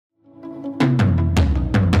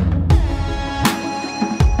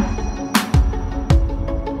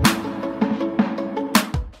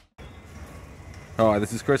Hi,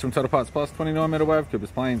 this is Chris from Total Parts Plus, 29 Meadow Ave,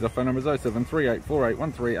 Coopers Plains. Our phone number is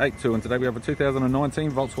 0738481382, and today we have a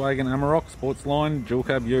 2019 Volkswagen Amarok Sportsline dual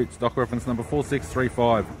cab ute, stock reference number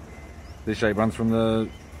 4635. This shape runs from the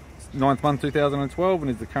 9th month 2012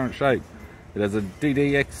 and is the current shape. It has a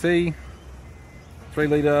DDXC 3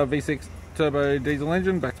 litre V6 turbo diesel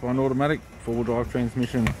engine backed by an automatic 4-wheel drive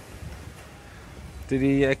transmission.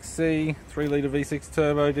 DDXC 3 litre V6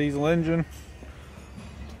 turbo diesel engine.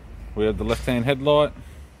 We have the left hand headlight,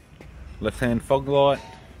 left hand fog light,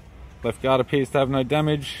 left guard appears to have no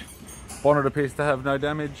damage, bonnet appears to have no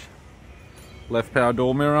damage, left power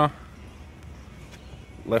door mirror,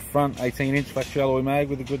 left front 18-inch factory alloy mag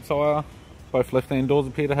with a good tyre, both left hand doors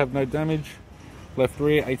appear to have no damage, left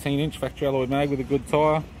rear 18-inch factory alloy mag with a good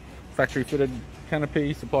tyre, factory fitted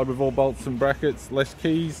canopy supplied with all bolts and brackets, less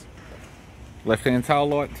keys, left hand tail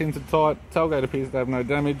light tinted tight, tailgate appears to have no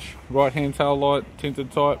damage, right hand tail light tinted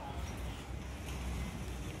tight,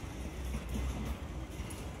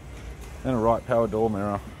 and a right power door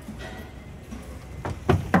mirror.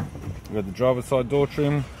 We've got the driver's side door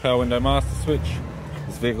trim, power window master switch.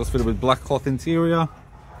 This vehicle is fitted with black cloth interior,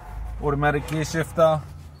 automatic gear shifter,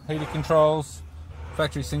 heated controls,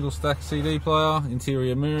 factory single stack CD player,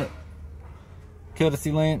 interior mirror,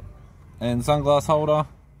 courtesy lamp and sunglass holder,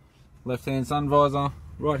 left hand sun visor,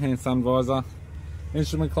 right hand sun visor,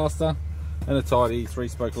 instrument cluster, and a tidy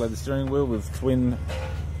 3-spoke leather steering wheel with twin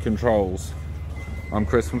controls. I'm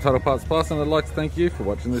Chris from Total Parts Plus, and I'd like to thank you for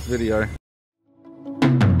watching this video.